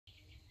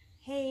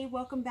Hey,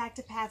 welcome back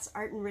to Pat's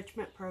Art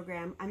Enrichment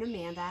Program. I'm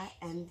Amanda,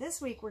 and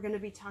this week we're going to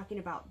be talking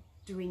about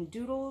doing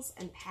doodles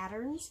and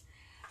patterns.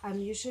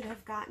 You should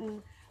have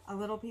gotten a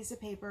little piece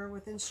of paper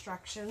with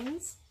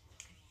instructions,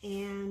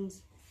 and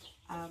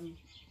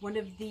one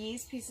of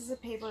these pieces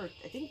of paper,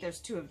 I think there's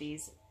two of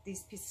these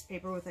pieces of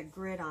paper with a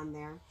grid on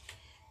there.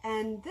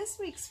 And this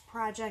week's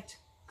project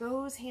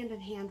goes hand in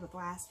hand with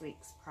last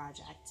week's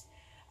project.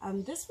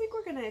 This week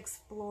we're going to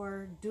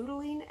explore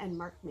doodling and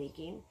mark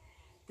making.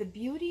 The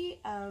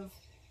beauty of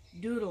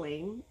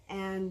doodling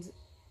and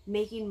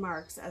making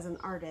marks as an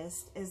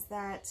artist is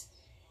that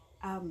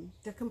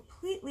they're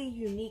completely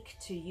unique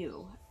to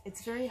you.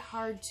 It's very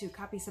hard to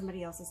copy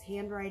somebody else's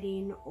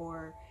handwriting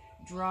or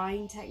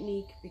drawing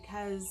technique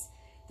because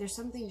there's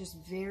something just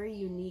very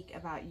unique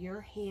about your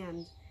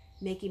hand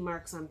making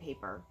marks on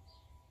paper.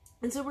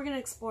 And so we're going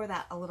to explore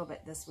that a little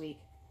bit this week.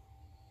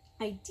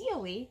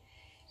 Ideally,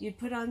 you'd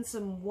put on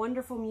some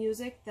wonderful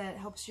music that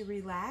helps you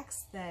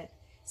relax, that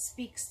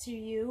speaks to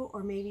you,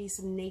 or maybe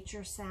some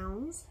nature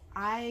sounds.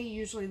 I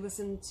usually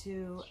listen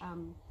to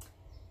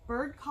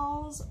bird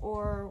calls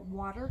or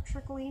water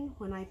trickling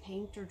when I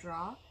paint or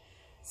draw.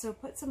 So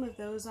put some of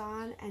those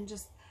on and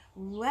just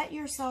let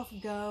yourself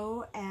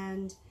go,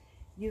 and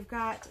you've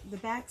got the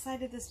back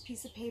side of this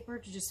piece of paper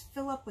to just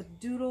fill up with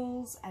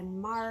doodles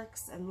and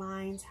marks and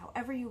lines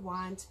however you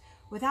want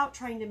without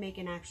trying to make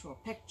an actual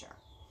picture.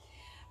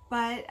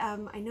 But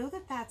I know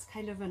that that's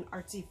kind of an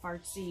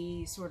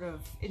artsy-fartsy sort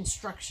of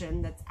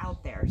instruction that's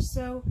out there.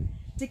 So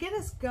to get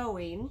us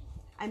going,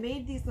 I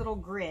made these little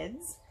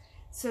grids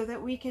so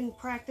that we can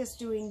practice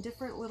doing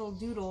different little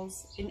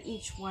doodles in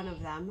each one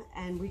of them,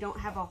 and we don't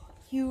have a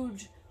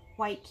huge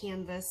white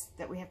canvas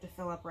that we have to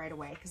fill up right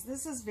away, because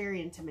this is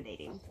very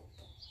intimidating.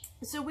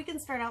 So we can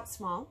start out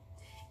small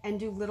and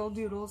do little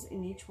doodles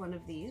in each one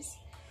of these.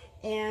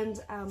 And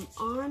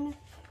on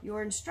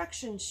your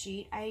instruction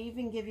sheet, I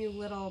even give you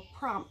little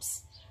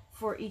prompts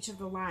for each of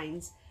the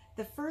lines.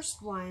 The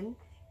first one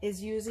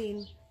is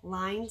using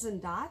lines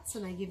and dots,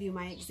 and I give you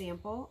my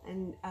example,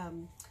 and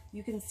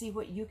you can see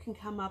what you can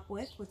come up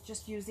with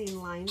just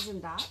using lines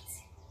and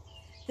dots.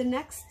 The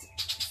next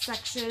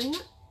section,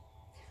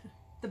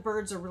 the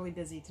birds are really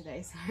busy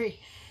today, sorry.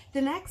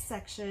 The next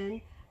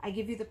section, I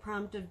give you the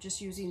prompt of just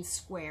using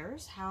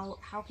squares.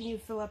 How can you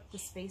fill up the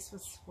space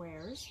with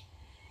squares?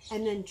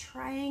 And then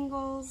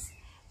triangles,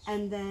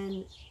 and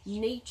then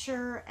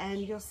nature, and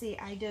you'll see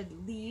I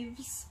did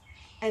leaves,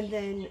 and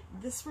then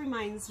this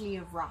reminds me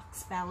of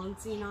rocks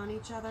balancing on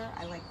each other.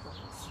 I like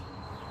those.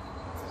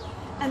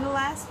 And the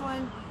last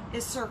one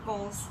is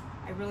circles.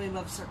 I really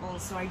love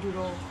circles, so I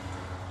doodle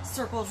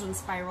circles and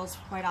spirals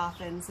quite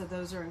often, so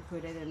those are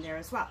included in there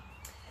as well.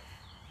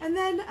 And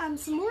then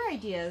some more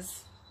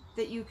ideas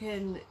that you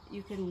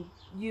can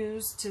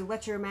use to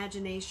let your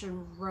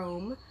imagination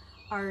roam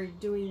are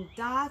doing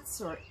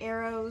dots or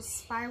arrows,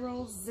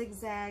 spirals,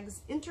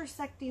 zigzags,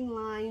 intersecting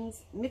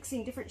lines,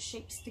 mixing different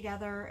shapes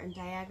together, and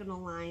diagonal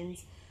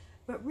lines.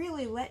 But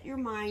really let your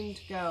mind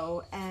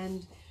go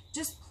and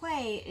just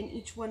play in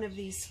each one of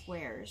these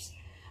squares.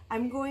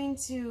 I'm going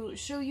to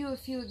show you a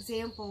few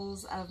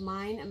examples of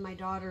mine and my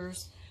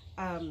daughter's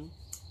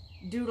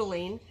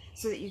doodling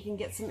so that you can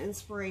get some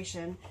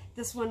inspiration.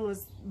 This one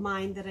was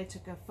mine that I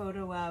took a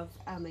photo of,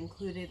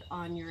 included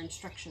on your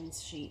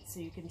instructions sheet, so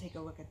you can take a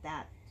look at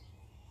that.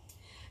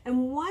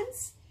 And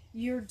once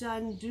you're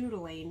done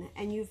doodling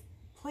and you've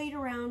played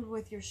around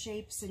with your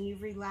shapes and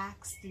you've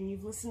relaxed and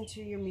you've listened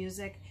to your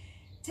music,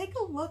 take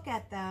a look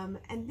at them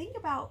and think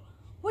about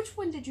which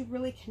one did you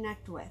really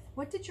connect with?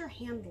 What did your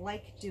hand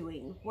like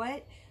doing?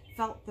 What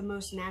felt the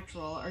most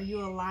natural? Are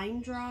you a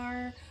line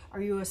drawer?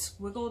 Are you a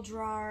squiggle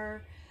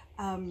drawer?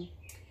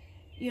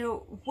 You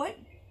know, what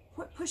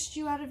pushed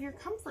you out of your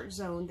comfort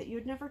zone that you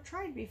had never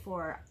tried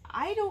before?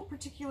 I don't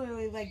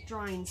particularly like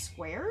drawing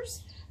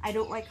squares. I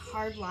don't like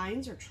hard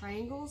lines or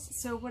triangles.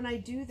 So when I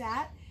do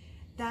that,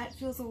 that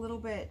feels a little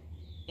bit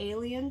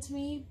alien to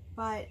me,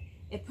 but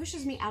it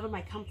pushes me out of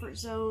my comfort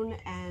zone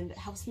and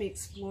helps me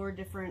explore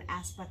different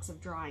aspects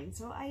of drawing.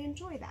 So I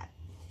enjoy that.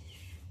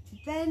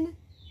 Then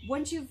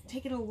once you've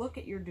taken a look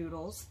at your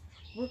doodles,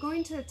 we're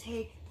going to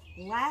take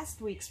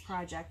last week's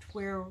project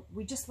where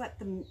we just let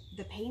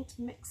the paint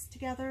mix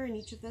together in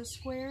each of those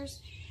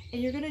squares,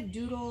 and you're going to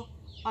doodle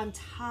on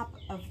top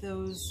of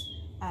those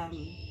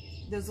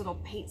little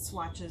paint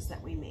swatches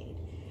that we made.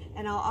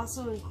 And I'll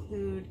also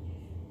include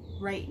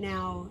right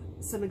now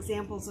some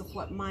examples of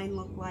what mine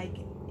look like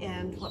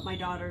and what my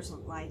daughters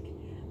look like.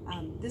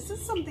 This is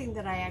something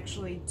that I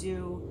actually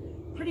do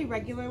pretty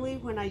regularly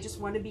when I just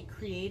want to be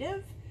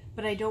creative,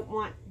 but I don't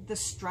want the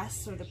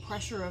stress or the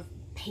pressure of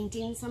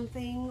painting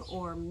something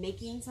or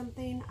making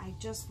something. I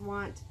just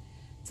want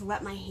to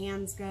let my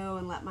hands go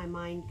and let my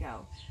mind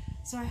go.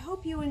 So I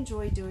hope you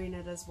enjoy doing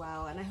it as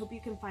well, and I hope you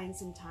can find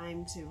some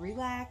time to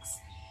relax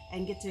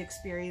and get to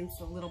experience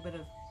a little bit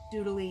of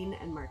doodling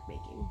and mark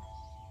making.